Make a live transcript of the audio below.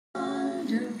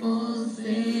wonderful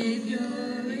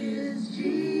Savior is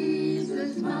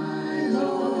Jesus, my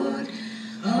Lord.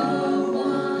 A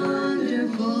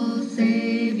wonderful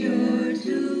Savior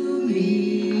to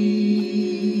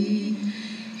me.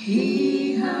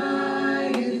 He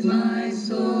hides my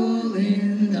soul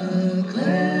in the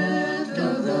cleft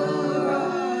of the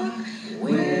rock,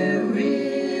 where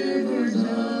rivers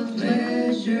of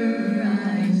pleasure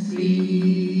I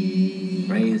see.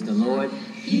 Praise the Lord.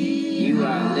 You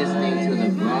are listening to the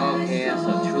broadcast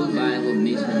of True Bible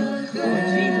Mission for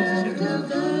Jesus Church,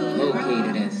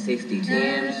 located at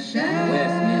 6010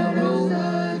 West Mill Road,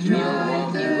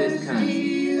 Milwaukee,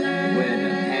 Wisconsin, where the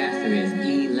pastor is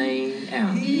Elaine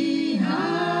Allen. He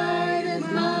hides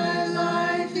my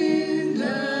life in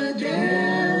the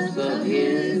depths of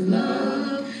His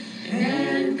love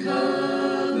and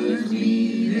covers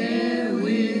me there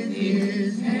with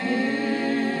His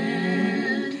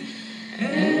hand,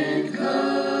 and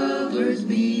covers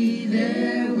me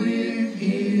there with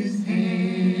His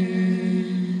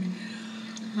hand.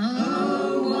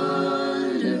 A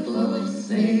wonderful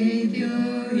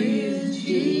Savior is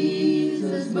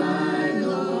Jesus, my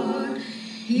Lord.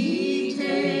 He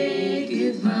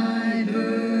taketh my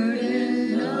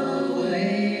burden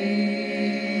away.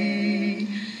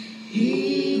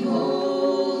 He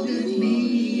holdeth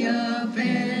me up,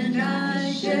 and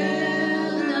I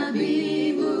shall not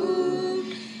be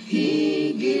moved.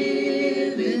 He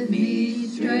giveth me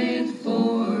strength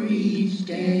for each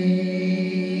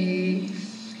day.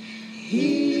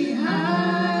 He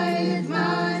hides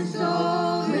my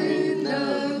soul in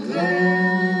the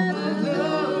cleft of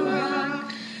the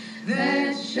rock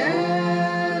that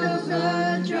shadows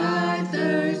a dry,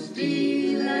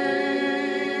 thirsty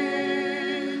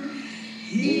land.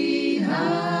 He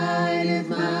hideth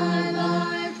my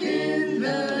life in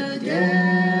the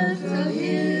depths of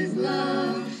His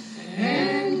love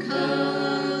and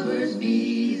covers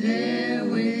me there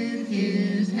with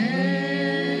His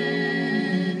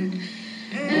hand,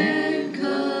 and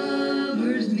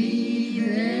covers me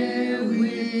there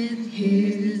with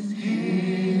His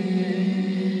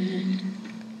hand.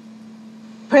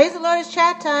 Praise the Lord, it's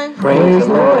chat time. Praise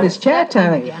the Lord. It's chat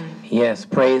time. Yes,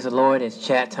 praise the Lord. It's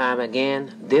chat time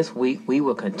again. This week we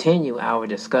will continue our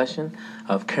discussion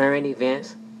of current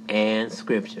events and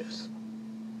scriptures.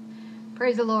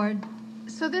 Praise the Lord.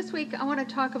 So this week I want to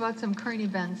talk about some current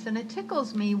events, and it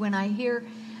tickles me when I hear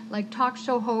like talk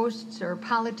show hosts or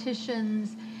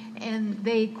politicians and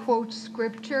they quote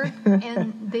scripture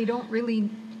and they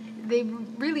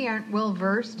really aren't well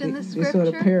versed in the They scripture. sort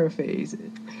of paraphrase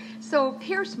it. So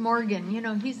Piers Morgan,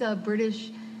 he's a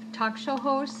British talk show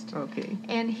host. Okay.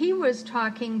 And he was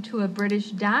talking to a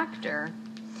British doctor,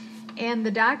 and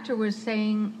the doctor was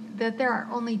saying that there are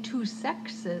only two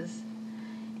sexes.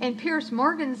 And Piers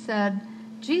Morgan said,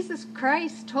 Jesus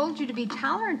Christ told you to be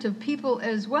tolerant of people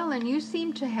as well, and you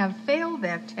seem to have failed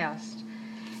that test.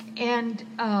 And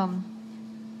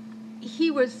he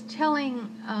was telling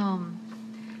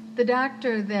the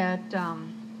doctor that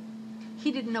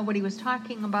he didn't know what he was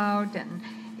talking about, and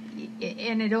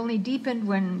it only deepened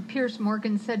when Piers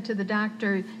Morgan said to the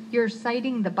doctor, "You're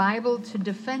citing the Bible to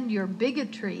defend your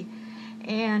bigotry."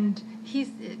 And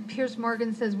Piers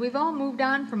Morgan says, "We've all moved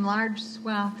on from large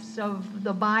swaths of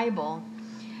the Bible,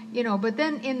 But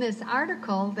then in this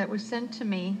article that was sent to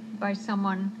me by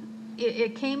someone,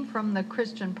 it came from the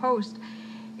Christian Post.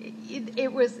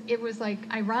 It was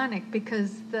like ironic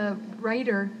because the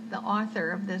writer, the author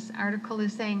of this article,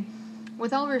 is saying,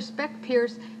 "With all respect,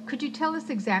 Piers, could you tell us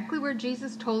exactly where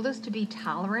Jesus told us to be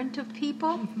tolerant of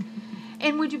people?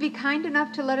 And would you be kind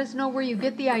enough to let us know where you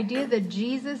get the idea that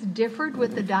Jesus differed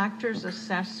with the doctor's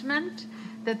assessment,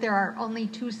 that there are only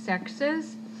two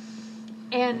sexes?"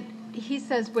 And he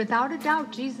says, without a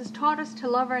doubt, Jesus taught us to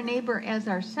love our neighbor as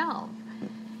ourselves.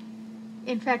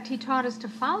 In fact, he taught us to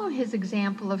follow his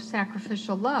example of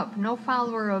sacrificial love. No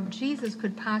follower of Jesus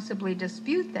could possibly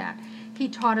dispute that. He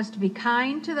taught us to be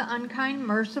kind to the unkind,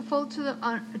 merciful to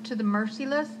the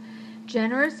merciless,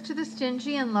 generous to the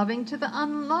stingy, and loving to the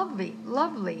unlovely.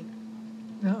 Lovely.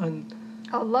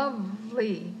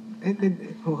 Lovely.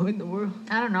 What in the world?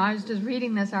 I don't know. I was just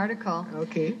reading this article.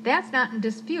 Okay. That's not in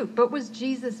dispute. But was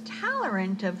Jesus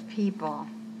tolerant of people?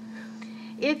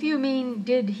 If you mean,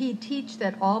 did he teach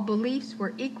that all beliefs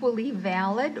were equally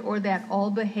valid or that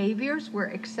all behaviors were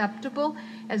acceptable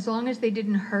as long as they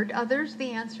didn't hurt others?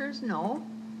 The answer is no.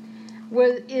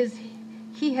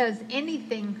 He has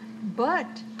anything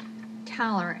but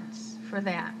tolerance for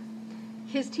that.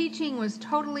 His teaching was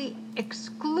totally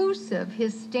exclusive,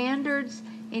 his standards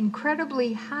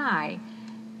incredibly high.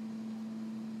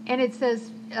 And it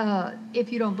says,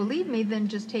 if you don't believe me, then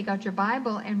just take out your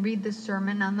Bible and read the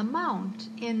Sermon on the Mount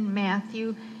in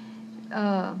Matthew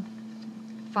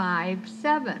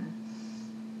 5:7.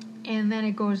 And then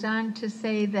it goes on to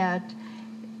say that,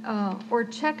 or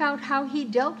check out how he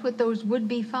dealt with those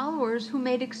would-be followers who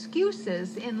made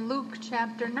excuses in Luke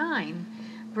chapter 9,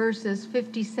 verses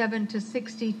 57 to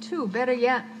 62. Better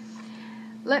yet,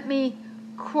 let me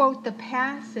quote the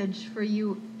passage for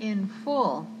you in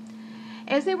full.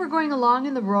 As they were going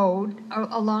along the road,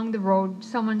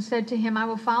 someone said to him, I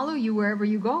will follow you wherever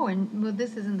you go. And well,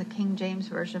 this isn't the King James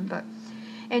Version, but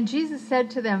and Jesus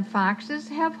said to them, foxes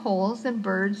have holes and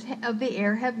birds of the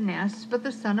air have nests, but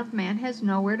the Son of Man has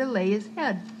nowhere to lay his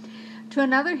head. To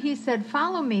another he said,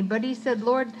 follow me. But he said,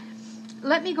 Lord,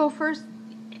 let me go first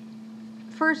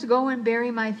go and bury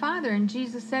my father. And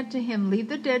Jesus said to him, leave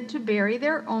the dead to bury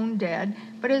their own dead,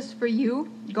 but as for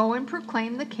you, go and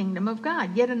proclaim the kingdom of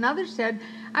God. Yet another said,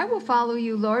 I will follow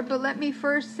you, Lord, but let me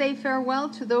first say farewell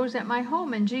to those at my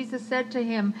home. And Jesus said to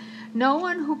him, no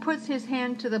one who puts his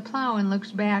hand to the plow and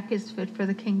looks back is fit for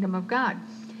the kingdom of God.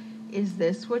 Is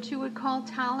this what you would call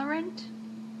tolerant?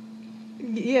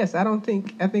 Yes, I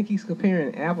think he's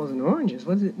comparing apples and oranges.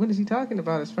 What is he talking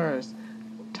about as far as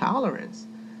tolerance?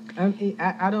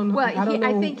 I don't know. Well, I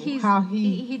think how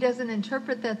he doesn't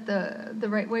interpret that the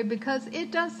right way, because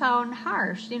it does sound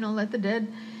harsh. Let the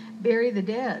dead bury the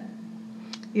dead.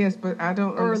 Yes, but I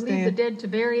don't or understand. Leave the dead to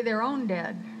bury their own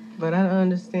dead. But I don't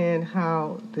understand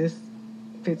how this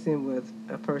fits in with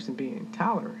a person being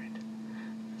tolerant.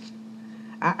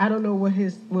 I don't know what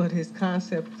his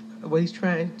concept, what he's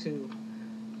trying to.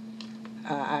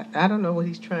 I don't know what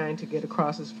he's trying to get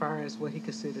across as far as what he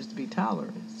considers to be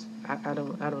tolerance. I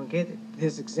don't get it.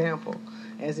 His example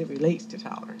as it relates to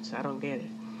tolerance, I don't get it.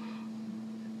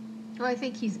 Well, I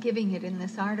think he's giving it in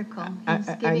this article.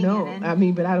 I know.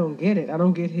 But I don't get it. I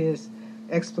don't get his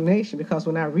explanation, because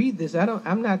when I read this,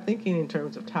 I'm not thinking in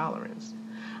terms of tolerance.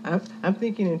 I'm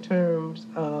thinking in terms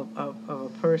of a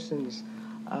person's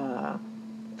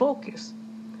focus.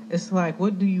 It's like,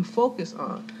 what do you focus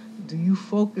on? Do you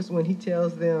focus when he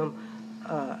tells them,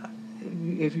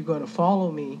 if you're going to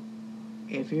follow me,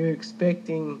 if you're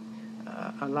expecting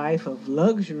a life of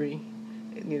luxury,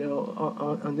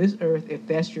 on this earth, if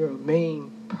that's your main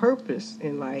purpose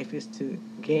in life is to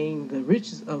gain the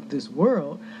riches of this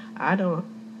world,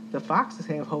 the foxes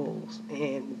have holes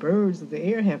and the birds of the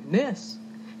air have nests.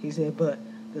 He said, but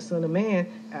the Son of Man,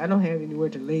 I don't have anywhere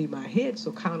to lay my head,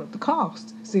 so count up the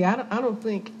cost. See, I don't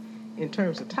think in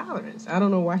terms of tolerance. I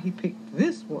don't know why he picked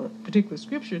this one particular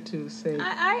scripture to say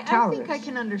tolerance. I think I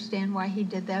can understand why he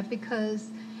did that, because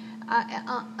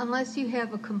unless you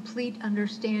have a complete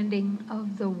understanding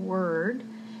of the Word,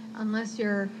 unless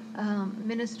you're a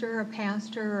minister, a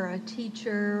pastor, or a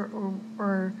teacher,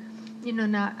 or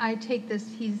now I take this,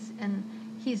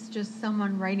 he's just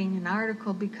someone writing an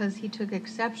article because he took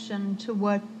exception to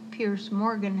what Piers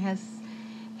Morgan has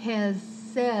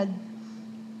said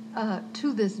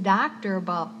to this doctor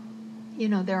about,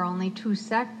 there are only two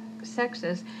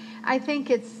sexes. I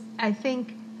think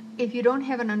if you don't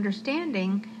have an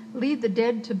understanding, leave the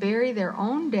dead to bury their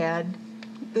own dead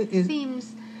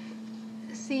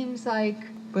seems like.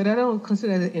 But I don't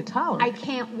consider that intolerant. I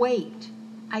can't wait.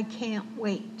 I can't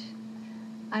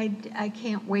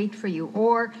wait for you.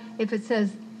 Or if it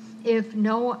says, if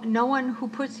no one who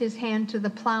puts his hand to the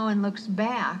plow and looks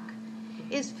back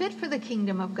is fit for the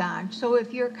kingdom of God. So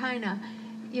if you're kind of,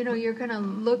 you're going to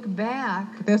look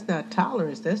back. But that's not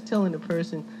tolerance. That's telling the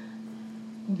person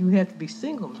you have to be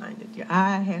single-minded. Your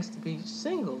eye has to be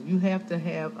single. You have to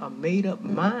have a made-up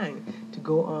mind to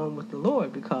go on with the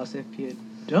Lord, because if you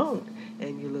don't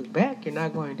and you look back, you're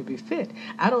not going to be fit.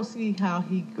 I don't see how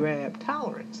he grabbed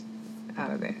tolerance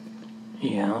out of that.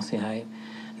 Yeah, I don't see how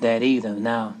that either.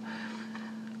 Now,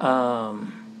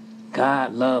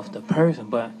 God loves the person,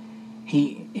 but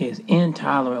he is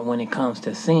intolerant when it comes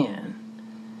to sin.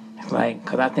 It's like,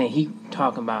 because I think he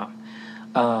talking about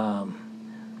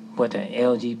what the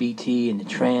LGBT and the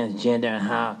transgender, and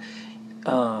how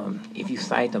if you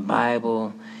cite the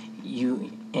Bible,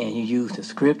 you use the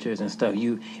scriptures and stuff,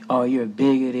 you're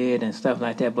bigoted and stuff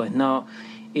like that. But no,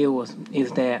 it's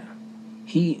that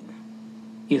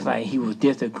it's like he was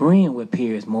disagreeing with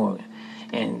Piers Morgan,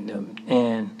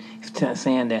 and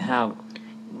saying that how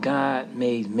God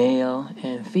made male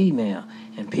and female,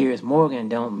 and Piers Morgan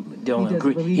don't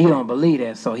agree. He don't believe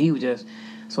that. So he was just.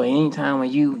 So anytime when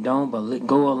you don't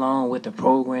go along with the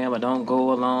program, or don't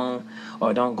go along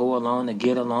to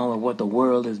get along with what the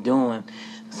world is doing,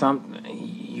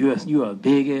 you're a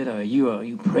bigot, or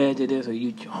you prejudiced, or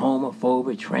you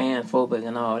homophobic, transphobic,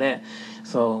 and all that.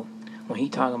 So when he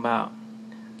talking about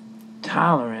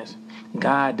tolerance,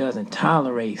 God doesn't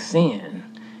tolerate sin.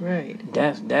 Right.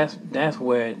 That's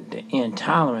where the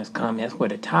intolerance comes. That's where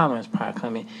the tolerance part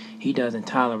comes in. He doesn't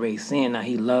tolerate sin. Now,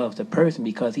 he loves the person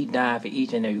because he died for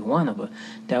each and every one of us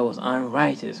that was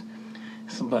unrighteous.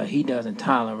 So, but he doesn't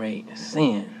tolerate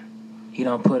sin. He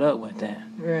don't put up with that.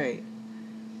 Right.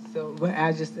 So, but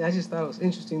I just thought it was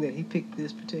interesting that he picked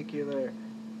this particular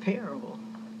parable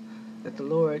that the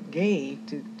Lord gave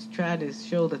to try to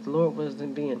show that the Lord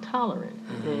wasn't being tolerant.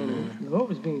 And the Lord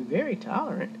was being very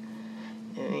tolerant.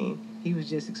 I mean, he was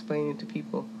just explaining to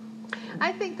people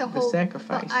I think the the whole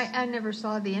sacrifice. I never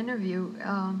saw the interview,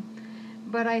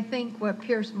 but I think what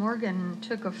Piers Morgan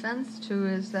took offense to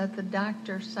is that the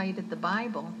doctor cited the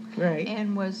Bible Right.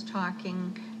 and was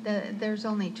talking that there's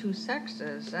only two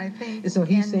sexes. I think, And so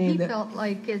he's saying he that- felt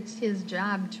like it's his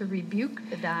job to rebuke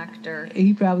the doctor.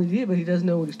 He probably did, but he doesn't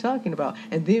know what he's talking about.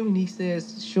 And then when he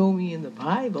says, show me in the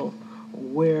Bible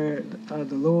where the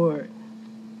Lord,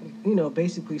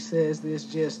 basically says there's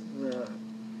just the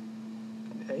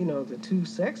two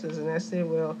sexes. And I said,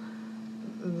 well,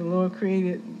 the Lord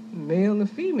created male and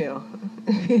female.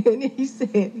 And he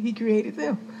said he created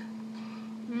them.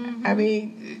 Mhm. I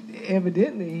mean,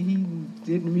 evidently he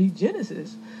didn't read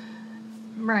Genesis.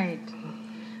 Right.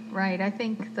 I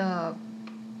think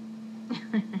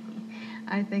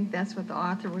I think that's what the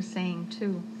author was saying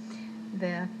too,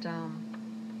 that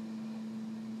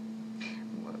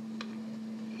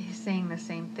he's saying the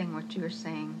same thing what you were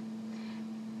saying.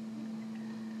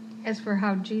 As for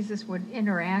how Jesus would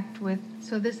interact with,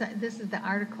 so this is the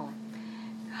article.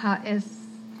 As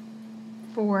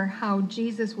for how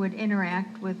Jesus would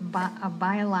interact with a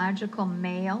biological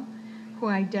male who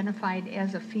identified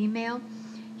as a female,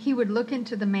 he would look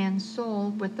into the man's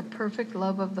soul with the perfect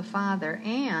love of the Father,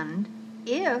 and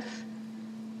if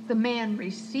the man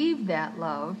received that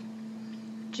love,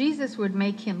 Jesus would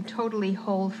make him totally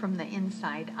whole from the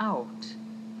inside out.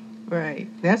 Right.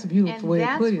 That's a beautiful And way of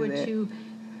that's putting what that. you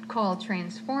call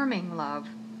transforming love.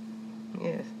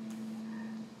 Yes.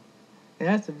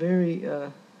 That's a very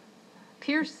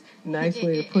Pierce, nice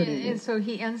way of putting and it. so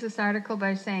he ends this article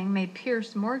by saying, may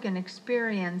Piers Morgan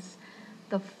experience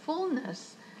the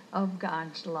fullness of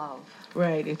God's love.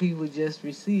 Right, if he would just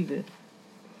receive it.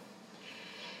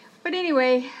 But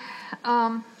anyway,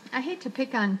 I hate to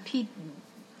pick on Pete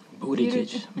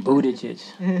Buttigieg.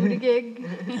 Buttigieg.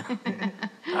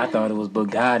 I thought it was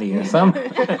Bugatti or something.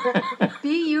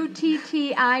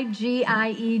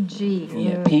 Buttigieg.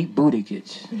 Yeah, Pete Buttigieg.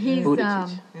 He's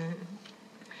Buttigieg.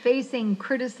 facing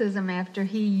criticism after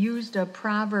he used a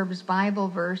Proverbs Bible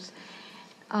verse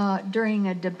during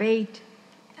a debate.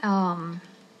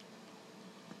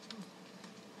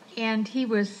 And he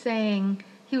was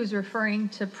referring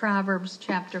to Proverbs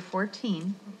chapter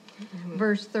 14,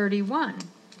 verse 31.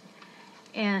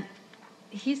 And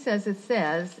he says,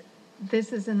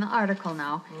 this is in the article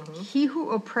now, he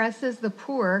who oppresses the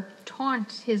poor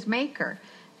taunts his maker,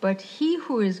 but he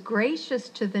who is gracious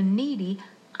to the needy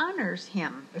honors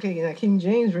him. Okay, now King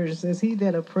James Version says, he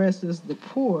that oppresses the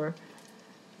poor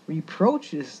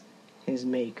reproaches his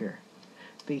maker,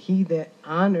 but he that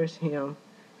honors him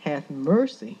hath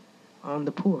mercy on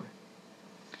the poor.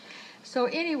 So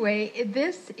anyway,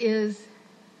 this is,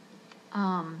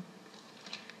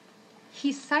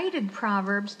 he cited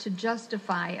Proverbs to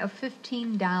justify a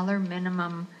 $15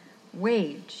 minimum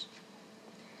wage.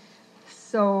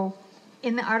 So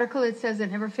in the article it says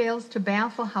it never fails to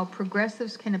baffle how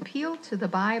progressives can appeal to the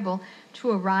Bible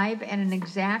to arrive at an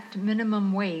exact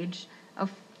minimum wage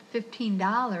of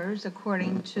 $15,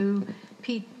 according to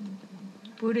Pete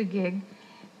Buttigieg,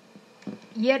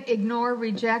 yet ignore,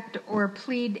 reject, or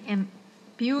plead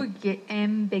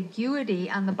ambiguity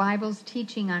on the Bible's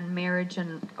teaching on marriage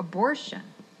and abortion.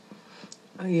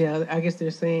 Yeah, I guess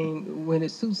they're saying when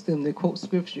it suits them, they quote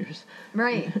scriptures.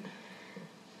 Right.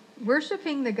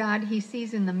 Worshiping the God he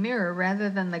sees in the mirror rather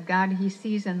than the God he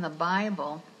sees in the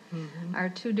Bible are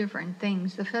two different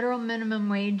things. The federal minimum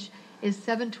wage is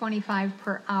 $7.25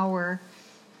 per hour.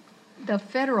 The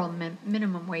federal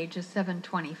minimum wage is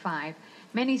 $7.25.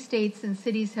 Many states and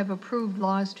cities have approved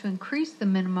laws to increase the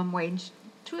minimum wage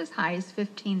to as high as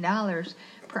 $15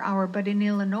 per hour, but in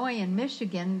Illinois and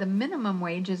Michigan, the minimum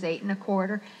wage is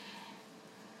 $8.25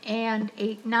 and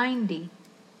 $8.90.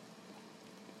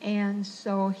 And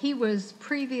so he was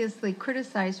previously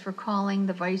criticized for calling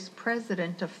the vice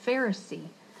president a Pharisee.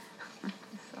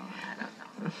 So I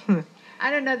don't know.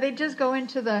 I don't know. They just go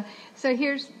into the. So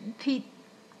here's Pete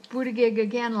Buttigieg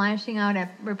again lashing out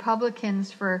at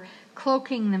Republicans for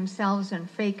cloaking themselves in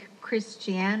fake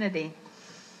Christianity.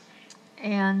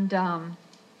 And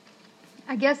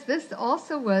I guess this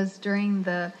also was during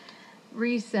the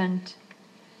recent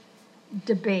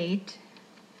debate,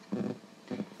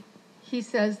 he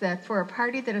says that for a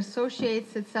party that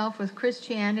associates itself with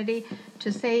Christianity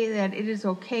to say that it is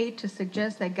okay to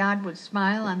suggest that God would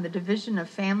smile on the division of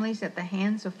families at the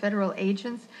hands of federal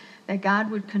agents, that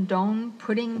God would condone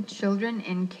putting children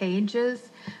in cages,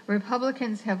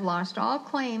 Republicans have lost all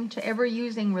claim to ever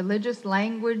using religious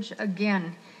language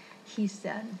again, he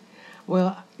said.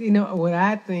 Well, what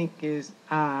I think is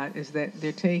odd is that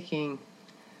they're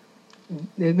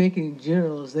making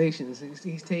generalizations.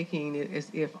 He's taking it as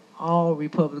if all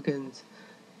Republicans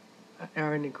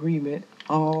are in agreement,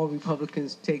 all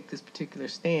Republicans take this particular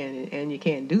stand, and you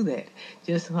can't do that.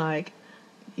 Just like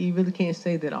you really can't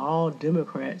say that all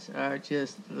Democrats are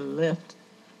just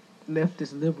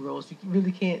leftist liberals. You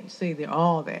really can't say they're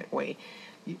all that way.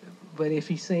 But if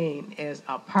he's saying as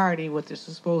a party what they're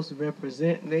supposed to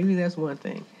represent, maybe that's one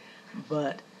thing.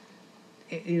 But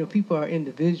people are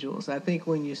individuals. I think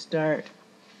when you start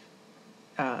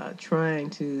trying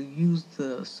to use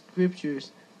the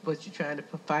scriptures, but you're trying to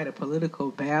fight a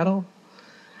political battle,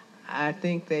 I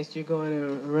think that you're going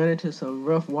to run into some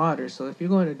rough water. So if you're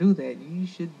going to do that, you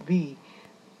should be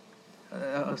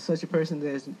such a person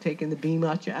that's taking the beam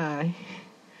out your eye,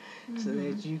 so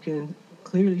that you can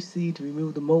clearly see to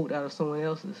remove the mote out of someone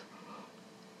else's.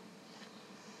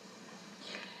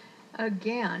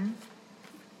 Again,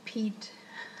 Pete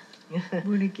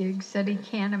Buttigieg said he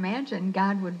can't imagine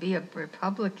God would be a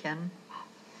Republican.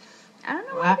 I don't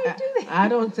know why they do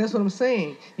that. That's what I'm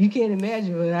saying. You can't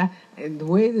imagine, but and the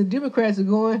way the Democrats are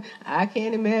going, I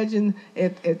can't imagine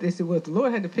if they said, well, if the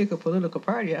Lord had to pick a political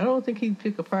party, I don't think he'd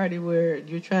pick a party where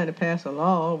you're trying to pass a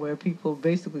law where people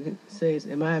basically says,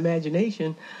 in my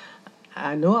imagination,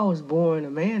 I know I was born a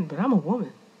man, but I'm a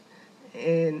woman.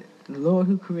 And the Lord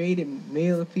who created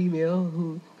male and female,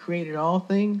 who created all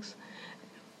things,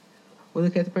 will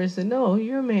look at the person and say, no,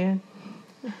 you're a man.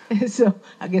 And so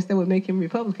I guess that would make him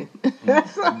Republican.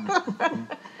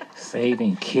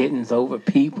 Saving kittens over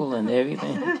people and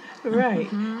everything. Right.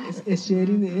 It's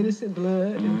shedding the innocent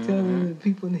blood and telling the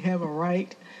people they have a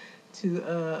right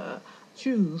to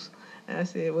choose. And I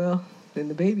said, well, then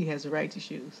the baby has a right to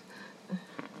choose.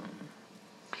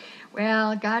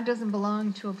 Well, God doesn't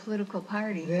belong to a political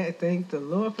party. Thank the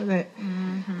Lord for that.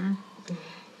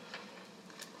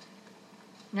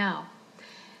 Now,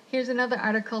 here's another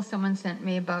article someone sent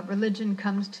me about religion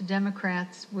comes to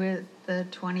Democrats with the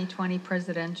 2020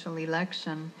 presidential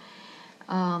election.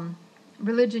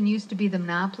 Religion used to be the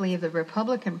monopoly of the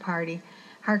Republican Party,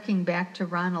 harking back to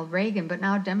Ronald Reagan, but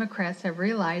now Democrats have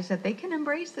realized that they can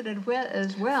embrace it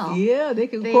as well. Yeah, they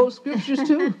can quote scriptures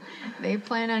too. They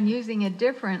plan on using it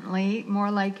differently,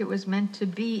 more like it was meant to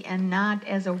be, and not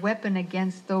as a weapon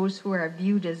against those who are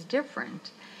viewed as different.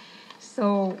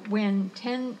 So when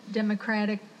 10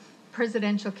 Democratic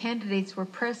presidential candidates were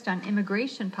pressed on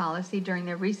immigration policy during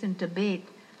their recent debate,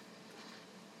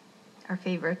 our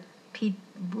favorite, Pete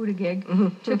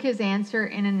Buttigieg, took his answer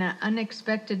in an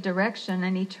unexpected direction,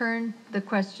 and he turned the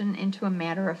question into a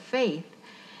matter of faith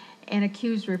and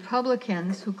accused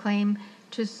Republicans who claim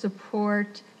to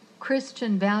support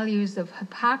Christian values of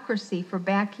hypocrisy for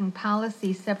backing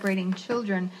policy separating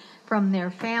children from their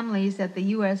families at the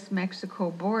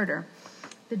U.S.-Mexico border.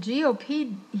 The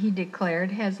GOP, he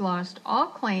declared, has lost all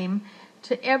claim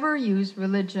to ever use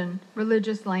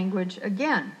religious language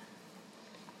again.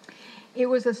 It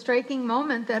was a striking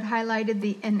moment that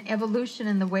highlighted an evolution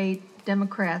in the way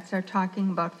Democrats are talking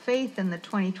about faith in the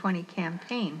 2020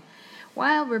 campaign.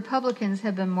 While Republicans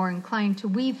have been more inclined to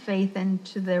weave faith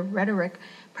into their rhetoric,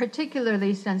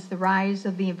 particularly since the rise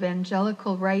of the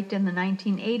evangelical right in the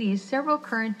 1980s, several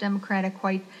current Democratic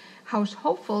White House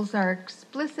hopefuls are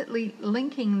explicitly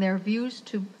linking their views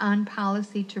on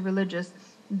policy to religious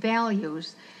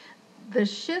values. The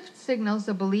shift signals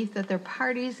a belief that their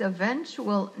party's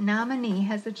eventual nominee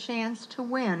has a chance to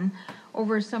win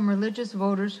over some religious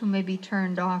voters who may be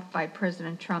turned off by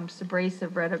President Trump's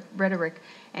abrasive rhetoric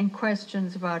and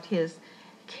questions about his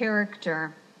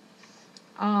character.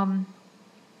 The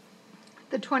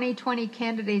 2020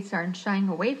 candidates are shying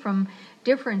away from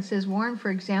differences. Warren,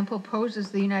 for example,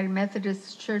 opposes the United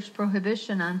Methodist Church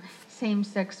prohibition on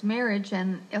same-sex marriage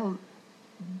and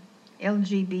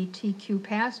LGBTQ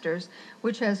pastors,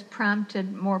 which has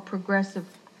prompted more progressive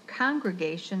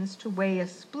congregations to weigh a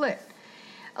split.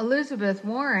 Elizabeth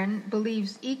Warren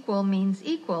believes equal means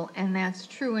equal, and that's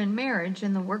true in marriage,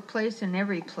 in the workplace, in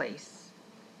every place.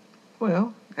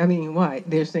 Well, I mean, why?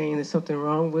 They're saying there's something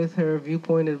wrong with her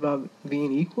viewpoint about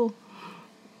being equal?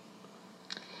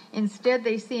 Instead,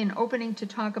 they see an opening to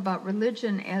talk about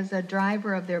religion as a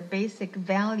driver of their basic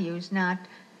values, not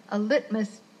a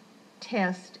litmus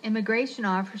test, immigration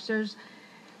offers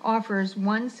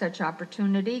one such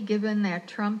opportunity, given that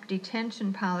Trump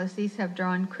detention policies have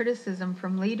drawn criticism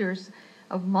from leaders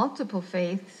of multiple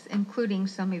faiths, including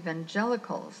some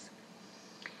evangelicals.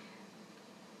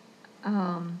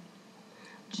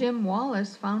 Jim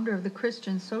Wallace, founder of the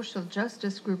Christian social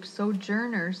justice group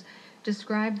Sojourners,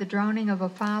 described the drowning of a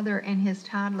father and his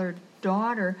toddler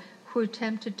daughter who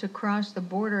attempted to cross the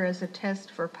border as a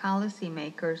test for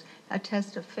policymakers, a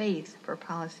test of faith for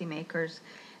policymakers.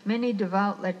 Many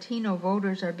devout Latino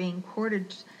voters are being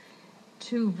courted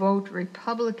to vote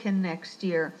Republican next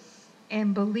year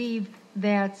and believe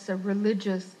that's a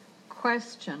religious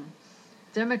question.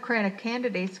 Democratic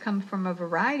candidates come from a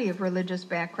variety of religious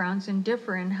backgrounds and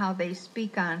differ in how they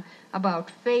speak about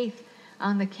faith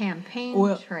on the campaign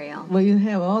trail. Well, you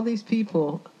have all these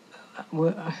people,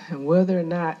 whether or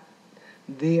not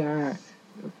they are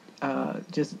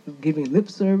just giving lip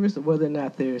service or whether or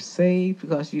not they're saved,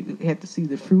 because you have to see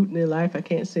the fruit in their life. I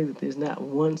can't say that there's not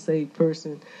one saved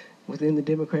person within the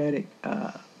Democratic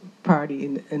Party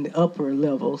in the upper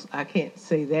levels. I can't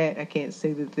say that. I can't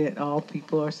say that all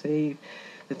people are saved,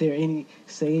 that there are any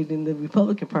saved in the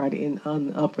Republican Party on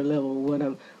the upper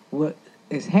level. What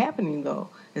is happening, though,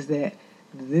 is that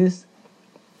this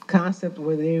concept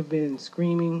where they've been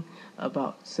screaming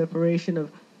about separation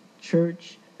of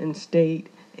church and state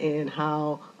and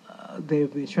how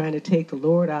they've been trying to take the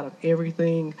Lord out of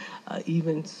everything,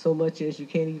 even so much as you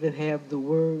can't even have the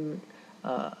word,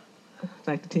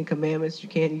 like the Ten Commandments, you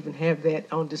can't even have that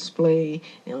on display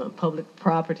on public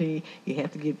property. You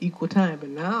have to give equal time. But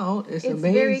now it's amazing.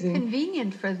 It's very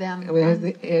convenient for them.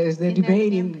 As they're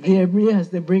debating, they're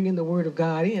bringing the Word of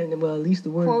God in. Well, at least the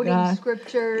Word Quoting of God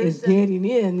scriptures is getting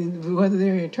in. Whether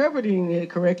they're interpreting it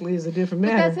correctly is a different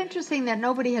matter. But that's interesting that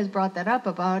nobody has brought that up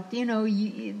about,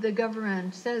 the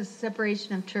government says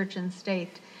separation of church and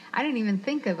state. I didn't even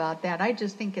think about that. I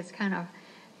just think it's kind of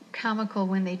comical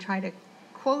when they try to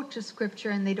quote a scripture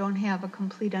and they don't have a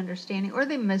complete understanding, or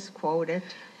they misquote it.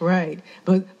 Right,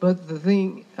 but the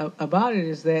thing about it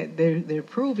is that they're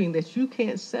proving that you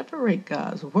can't separate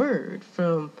God's word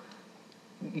from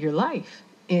your life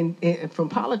and from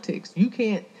politics. You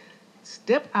can't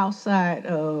step outside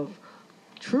of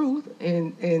truth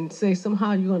and say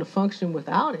somehow you're going to function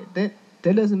without it.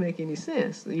 That doesn't make any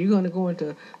sense. You're going to go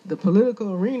into the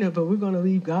political arena, but we're going to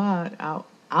leave God out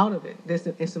of it.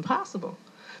 It's impossible.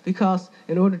 Because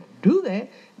in order to do that,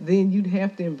 then you'd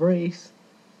have to embrace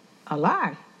a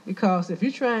lie. Because if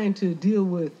you're trying to deal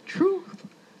with truth,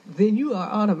 then you are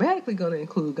automatically going to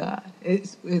include God.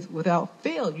 It's without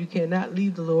fail. You cannot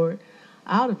leave the Lord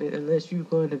out of it unless you're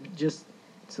going to just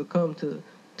succumb to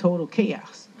total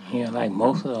chaos. Yeah, like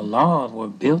most of the laws were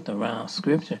built around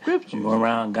Scripture,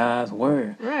 around God's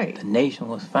Word. Right. The nation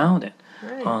was founded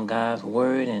on God's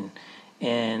Word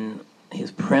and His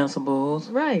principles.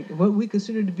 Right. What we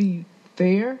consider to be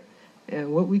fair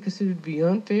and what we consider to be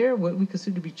unfair, what we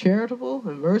consider to be charitable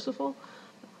and merciful,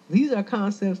 these are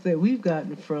concepts that we've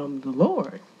gotten from the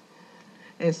Lord.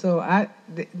 And so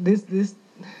this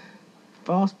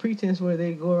false pretense where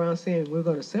they go around saying we're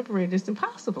going to separate, it's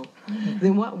impossible. Mm-hmm.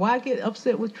 Then why get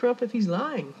upset with Trump if he's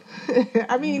lying?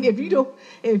 I mean, if you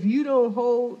don't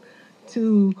hold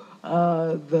to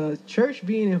the church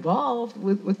being involved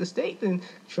with the state, then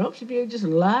Trump should be able to just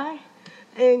lie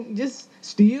and just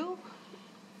steal,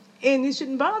 and it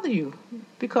shouldn't bother you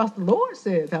because the Lord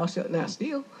said, "Thou shalt not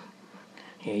steal."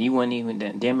 Yeah, you wouldn't even, the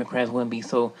Democrats wouldn't be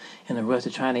so in a rush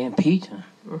to try to impeach him.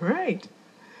 Right.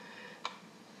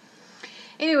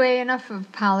 Anyway, enough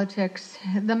of politics.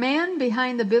 The man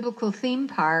behind the biblical theme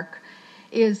park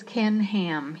is Ken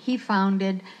Ham. He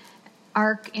founded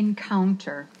Ark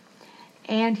Encounter.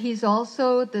 And he's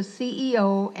also the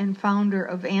CEO and founder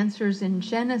of Answers in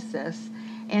Genesis.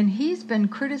 And he's been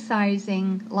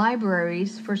criticizing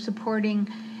libraries for supporting,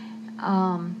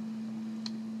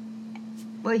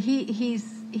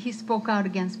 he spoke out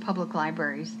against public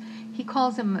libraries. He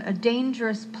calls them a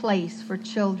dangerous place for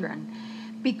children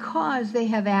because they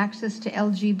have access to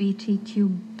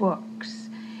LGBTQ books.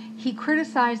 He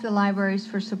criticized the libraries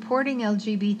for supporting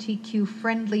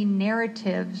LGBTQ-friendly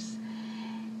narratives.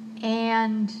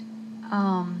 And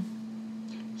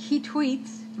he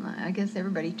tweets, I guess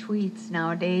everybody tweets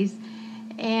nowadays,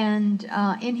 and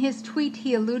in his tweet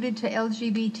he alluded to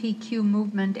LGBTQ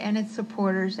movement and its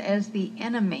supporters as the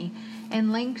enemy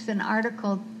and links an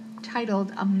article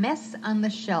titled "A Mess on the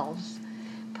Shelves,"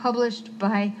 published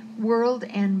by World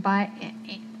and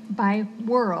by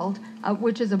World,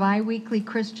 which is a bi-weekly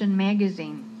Christian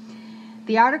magazine.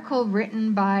 The article,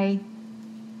 written by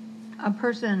a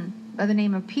person by the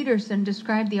name of Peterson,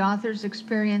 described the author's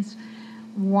experience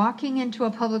walking into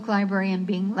a public library and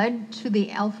being led to the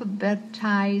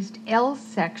alphabetized L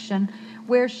section,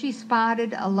 where she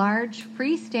spotted a large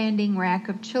freestanding rack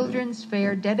of children's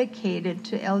fare dedicated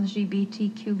to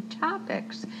LGBTQ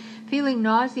topics. Feeling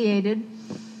nauseated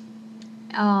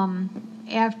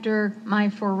after my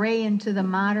foray into the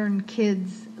modern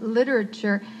kids'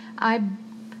 literature, I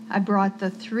brought the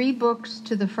 3 books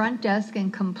to the front desk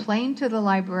and complained to the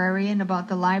librarian about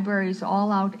the library's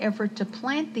all-out effort to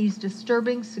plant these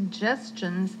disturbing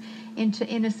suggestions into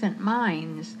innocent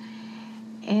minds.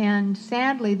 And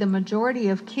sadly, the majority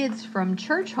of kids from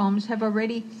church homes have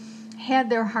already had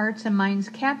their hearts and minds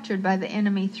captured by the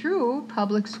enemy through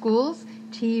public schools,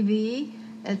 TV,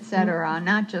 etc.,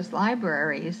 not just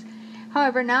libraries.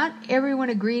 However, not everyone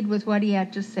agreed with what he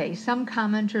had to say. Some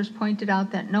commenters pointed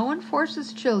out that no one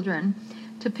forces children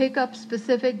to pick up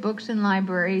specific books in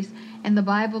libraries, and the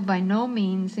Bible by no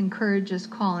means encourages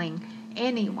calling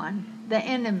anyone the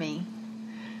enemy.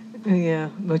 Yeah,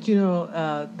 but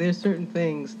there's certain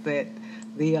things that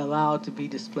they allow to be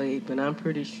displayed, but I'm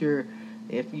pretty sure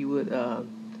if you would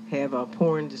have a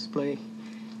porn display,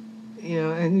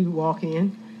 and you walk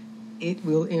in, it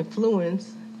will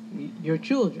influence your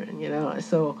children,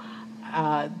 So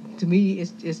to me,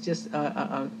 it's just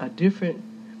a different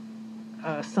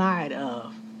side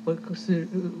of what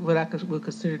I would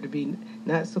consider to be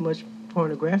not so much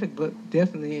pornographic, but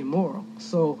definitely immoral.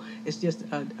 So it's just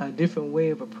a different way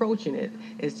of approaching it.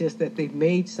 It's just that they've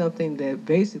made something that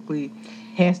basically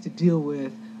has to deal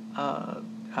with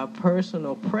a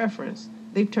personal preference.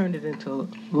 They've turned it into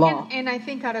law. And I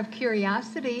think out of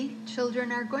curiosity,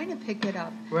 children are going to pick it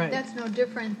up. Right. That's no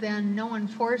different than no one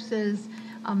forces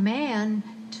a man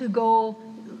to go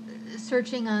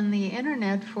searching on the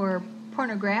internet for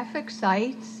pornographic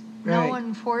sites. Right. No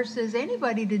one forces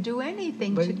anybody to do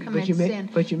anything to commit sin.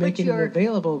 But you're making it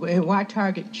available. And why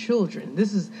target children?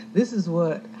 This is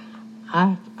what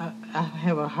I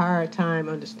have a hard time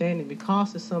understanding,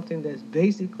 because it's something that's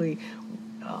basically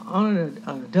on an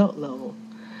adult level.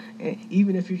 And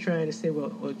even if you're trying to say,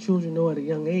 well, children know at a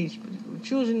young age,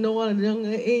 children know at a young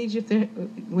age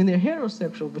when they're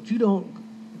heterosexual, but you don't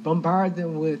bombard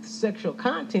them with sexual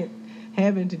content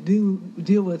having to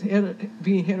deal with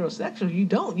being heterosexual. You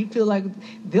don't. You feel like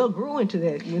they'll grow into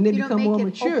that when they become more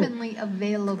mature. You don't make it openly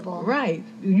available. Right.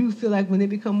 You feel like when they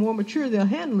become more mature, they'll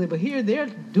handle it. But here they're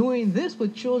doing this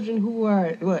with children who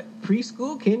are,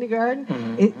 preschool, kindergarten.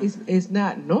 Mm-hmm. It's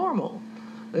not normal.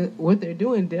 What they're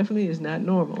doing definitely is not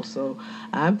normal. So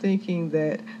I'm thinking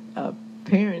that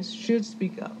parents should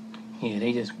speak up. Yeah,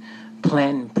 they just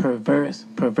planting perverseness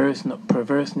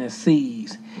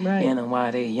seeds in them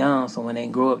while they're young. So when they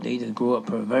grow up, they just grow up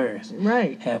perverse.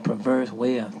 Right. Have a perverse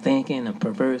way of thinking, a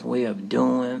perverse way of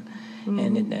doing.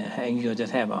 Mm-hmm. And you'll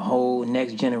just have a whole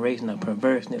next generation of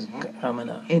perverseness coming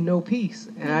up. And no peace.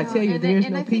 And I tell you, there's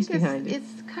no peace behind it.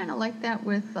 It's kind of like that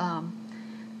with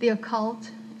the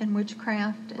occult and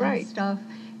witchcraft and stuff.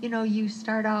 You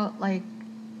start out like,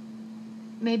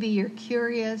 maybe you're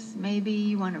curious, maybe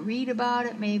you want to read about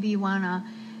it, maybe you want to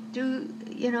do,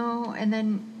 and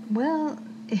then,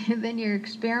 then you're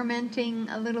experimenting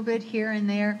a little bit here and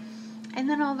there, and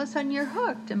then all of a sudden you're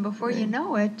hooked, and before you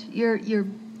know it, you're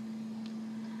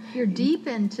deep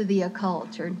into the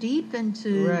occult or deep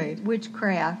into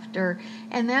witchcraft,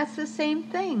 and that's the same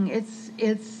thing.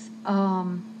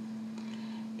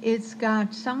 It's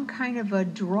got some kind of a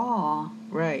draw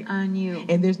on you.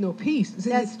 And there's no peace.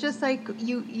 That's just like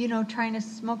you trying to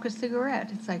smoke a cigarette.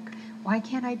 It's like, why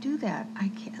can't I do that? I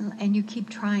can't. And you keep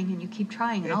trying and you keep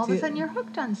trying. And all of a sudden you're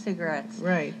hooked on cigarettes.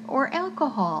 Right. Or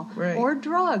alcohol. Right. Or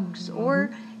drugs.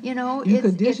 Or, you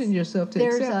condition yourself to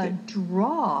accept it. There's a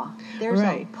draw. There's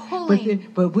a pulling.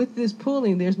 But with this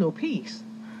pulling, there's no peace.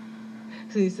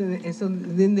 So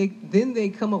then they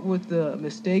come up with the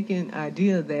mistaken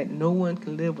idea that no one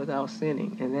can live without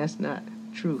sinning, and that's not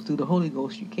true. Through the Holy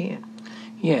Ghost, you can.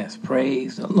 Yes,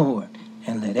 praise the Lord,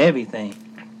 and let everything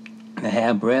that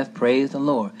have breath praise the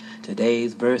Lord.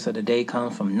 Today's verse of the day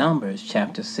comes from Numbers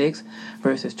chapter 6,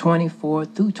 verses 24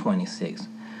 through 26.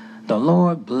 The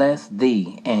Lord bless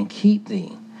thee and keep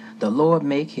thee. The Lord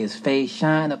make his face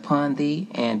shine upon thee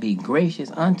and be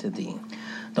gracious unto thee.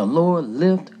 The Lord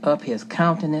lift up his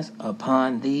countenance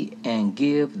upon thee and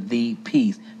give thee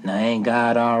peace. Now, ain't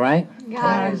God all right?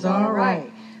 God is all right.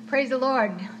 Praise the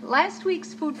Lord. Last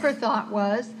week's food for thought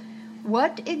was,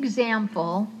 what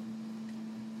example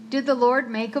did the Lord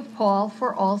make of Paul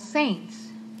for all saints?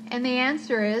 And the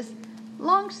answer is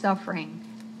long-suffering.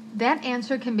 That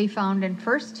answer can be found in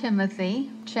 1 Timothy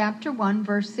chapter 1,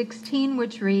 verse 16,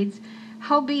 which reads,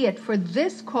 Howbeit for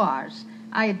this cause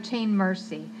I obtain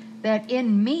mercy, that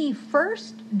in me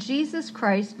first Jesus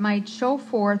Christ might show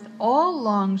forth all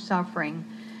long suffering,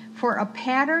 for a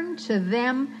pattern to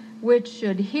them which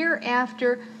should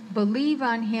hereafter believe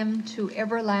on him to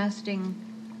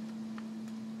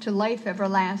life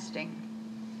everlasting.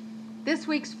 This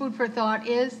week's food for thought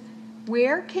is,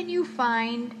 where can you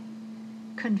find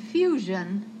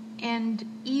confusion and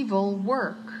evil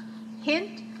work?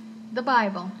 Hint, the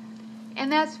Bible.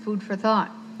 And that's food for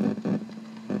thought.